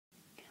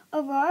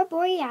Aurora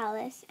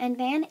Borealis and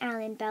Van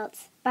Allen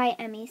Belts by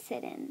Emmie.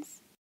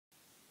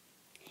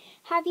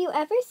 Have you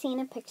ever seen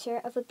a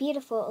picture of a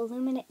beautiful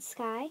illuminate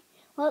sky?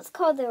 Well, it's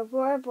called the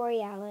Aurora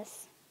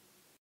Borealis.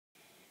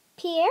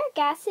 Pierre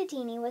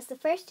Gassendi was the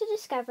first to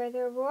discover the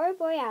Aurora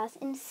Borealis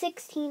in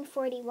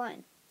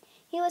 1641.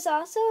 He was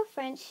also a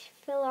French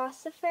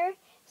philosopher,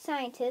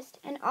 scientist,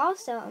 and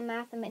also a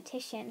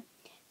mathematician.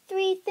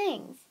 3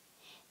 things.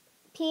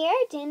 Pierre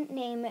didn't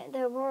name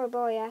the Aurora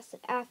Borealis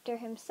after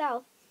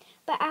himself,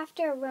 but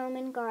after a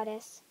Roman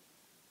goddess.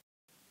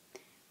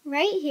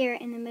 Right here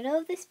in the middle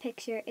of this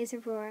picture is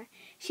Aurora.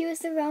 She was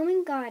the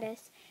Roman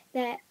goddess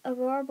that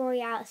Aurora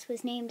Borealis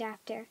was named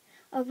after.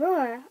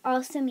 Aurora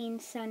also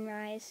means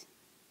sunrise.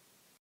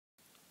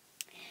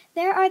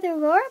 There are the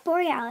Aurora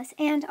Borealis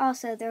and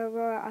also the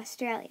Aurora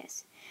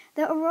Australis.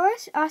 The Aurora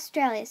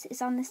Australis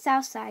is on the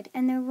south side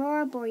and the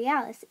Aurora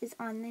Borealis is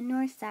on the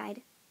north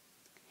side.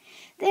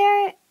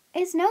 There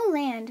is no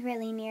land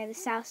really near the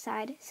south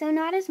side, so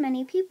not as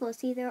many people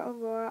see the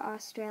Aurora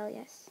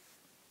Australis.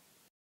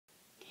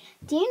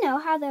 Do you know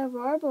how the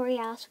Aurora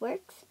Borealis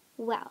works?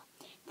 Well,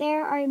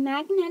 there are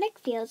magnetic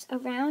fields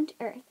around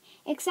Earth,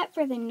 except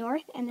for the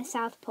North and the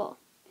South Pole.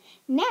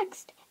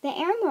 Next, the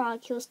air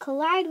molecules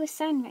collide with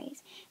sun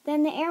rays.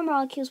 Then the air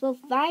molecules will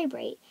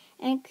vibrate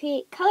and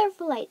create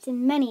colorful lights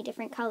in many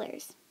different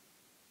colors.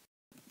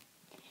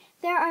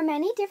 There are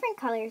many different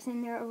colors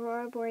in the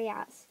Aurora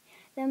Borealis.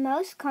 The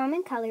most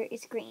common color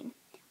is green,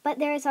 but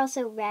there is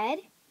also red,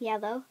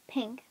 yellow,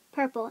 pink,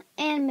 purple,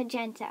 and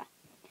magenta.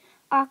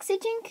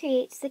 Oxygen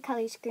creates the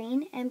colors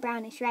green and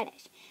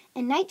brownish-reddish,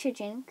 and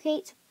nitrogen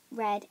creates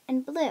red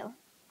and blue.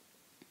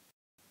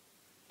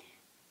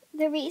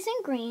 The reason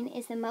green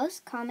is the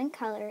most common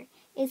color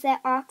is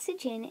that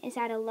oxygen is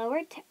at a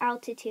lower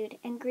altitude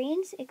and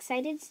green's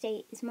excited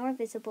state is more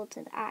visible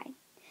to the eye.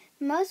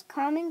 The most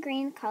common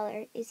green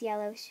color is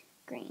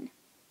yellowish-green.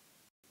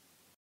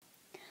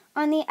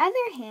 On the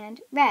other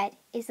hand, red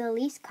is the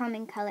least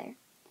common color.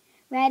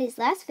 Red is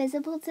less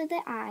visible to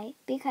the eye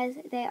because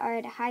they are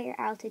at a higher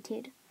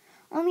altitude.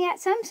 Only at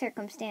some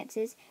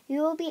circumstances you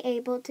will be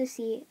able to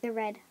see the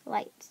red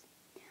lights.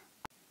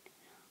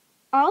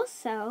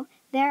 Also,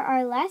 there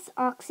are less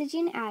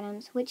oxygen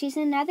atoms, which is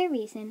another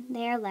reason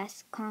they are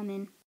less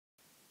common.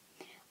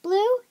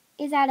 Blue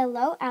is at a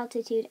low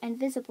altitude and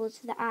visible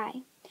to the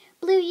eye.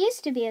 Blue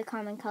used to be a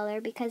common color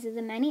because of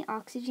the many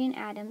oxygen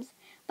atoms,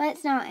 but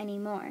it's not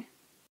anymore.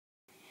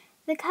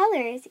 The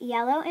colors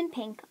yellow and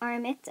pink are a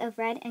mix of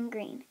red and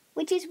green,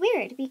 which is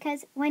weird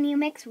because when you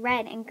mix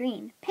red and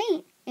green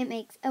paint, it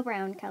makes a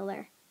brown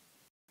color.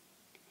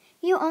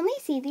 You only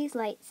see these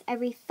lights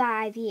every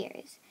 5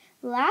 years.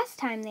 The last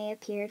time they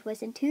appeared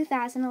was in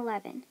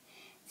 2011,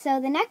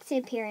 so the next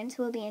appearance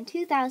will be in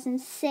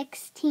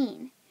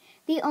 2016.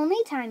 The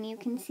only time you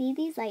can see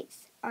these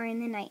lights are in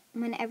the night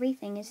when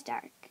everything is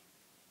dark.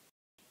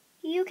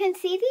 You can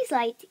see these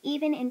lights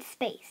even in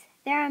space.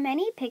 There are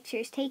many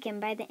pictures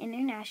taken by the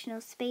International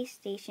Space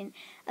Station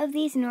of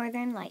these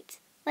northern lights,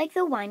 like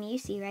the one you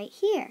see right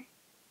here.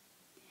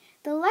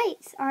 The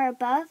lights are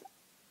above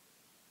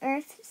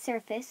Earth's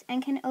surface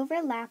and can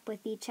overlap with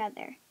each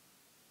other.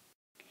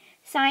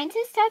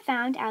 Scientists have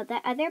found out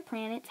that other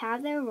planets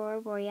have the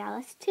Aurora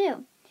Borealis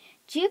too.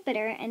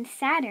 Jupiter and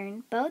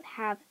Saturn both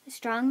have a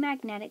strong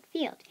magnetic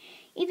field,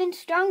 even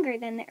stronger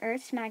than the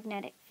Earth's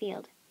magnetic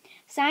field.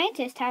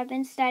 Scientists have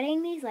been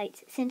studying these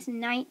lights since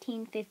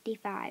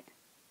 1955.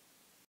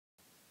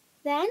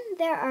 Then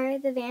there are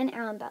the Van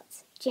Allen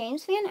belts.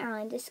 James Van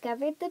Allen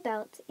discovered the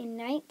belts in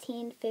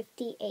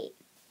 1958.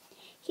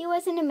 He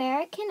was an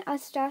American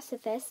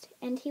astrophysicist,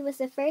 and he was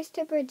the first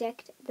to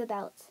predict the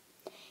belts.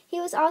 He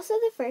was also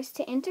the first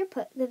to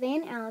interpret the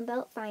Van Allen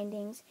belt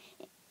findings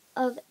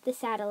of the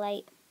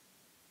satellite.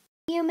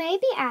 You may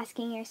be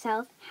asking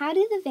yourself, how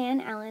do the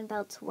Van Allen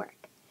belts work?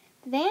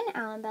 The Van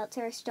Allen belts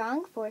are a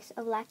strong force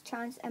of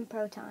electrons and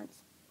protons.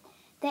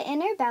 The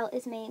inner belt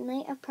is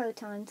mainly of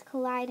protons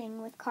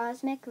colliding with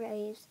cosmic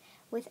rays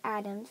with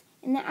atoms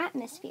in the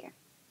atmosphere.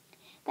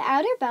 The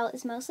outer belt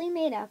is mostly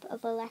made up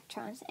of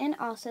electrons and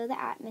also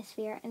the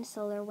atmosphere and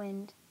solar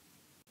wind.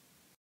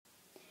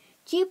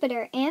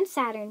 Jupiter and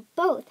Saturn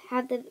both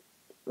have the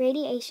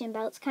radiation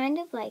belts kind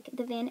of like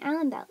the Van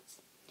Allen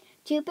belts.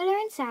 Jupiter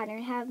and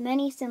Saturn have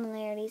many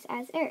similarities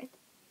as Earth.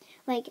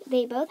 Like,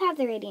 they both have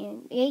the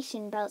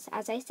radiation belts,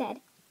 as I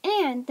said,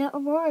 and the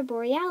Aurora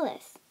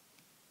Borealis.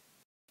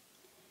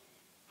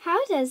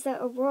 How does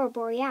the Aurora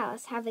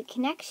Borealis have a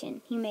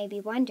connection, you may be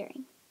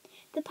wondering?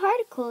 The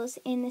particles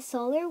in the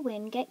solar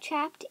wind get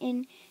trapped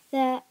in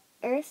the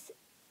Earth's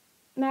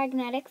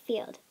magnetic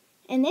field,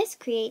 and this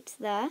creates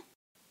the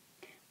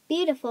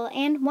beautiful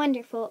and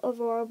wonderful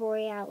Aurora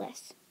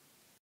Borealis.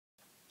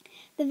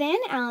 The Van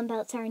Allen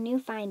belts are a new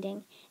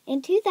finding.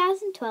 In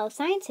 2012,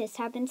 scientists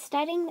have been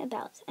studying the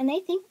belts, and they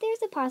think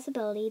there's a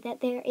possibility that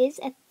there is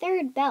a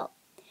third belt.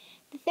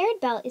 The third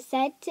belt is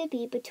said to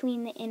be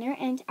between the inner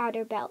and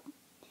outer belt.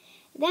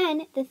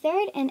 Then, the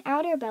third and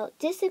outer belt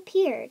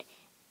disappeared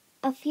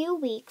a few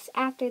weeks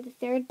after the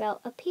third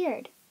belt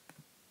appeared.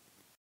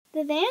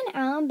 The Van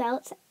Allen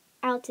belts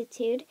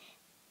altitude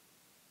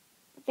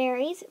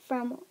varies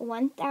from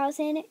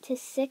 1,000 to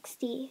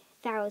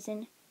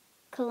 60,000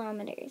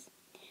 kilometers.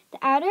 The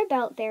outer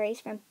belt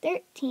varies from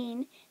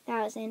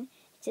 13,000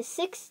 to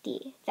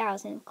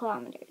 60,000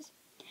 kilometers.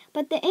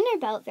 But the inner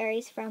belt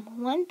varies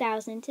from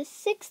 1,000 to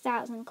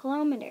 6,000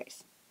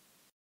 kilometers.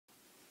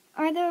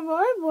 Are the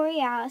Aurora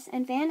Borealis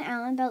and Van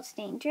Allen belts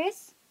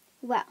dangerous?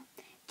 Well,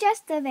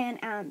 just the Van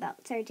Allen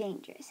belts are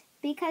dangerous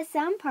because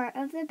some part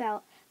of the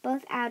belt,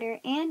 both outer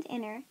and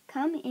inner,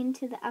 come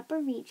into the upper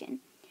region,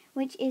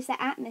 which is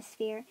the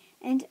atmosphere,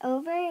 and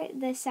over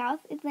the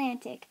South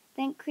Atlantic,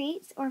 then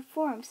creates or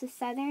forms the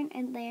Southern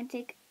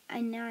Atlantic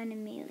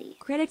anomaly.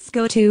 Credits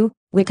go to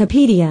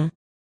Wikipedia.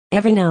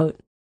 Evernote.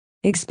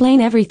 Explain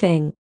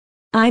Everything.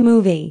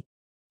 iMovie.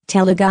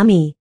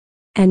 Telegami.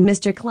 And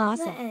Mr.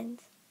 Clausen. The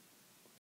end.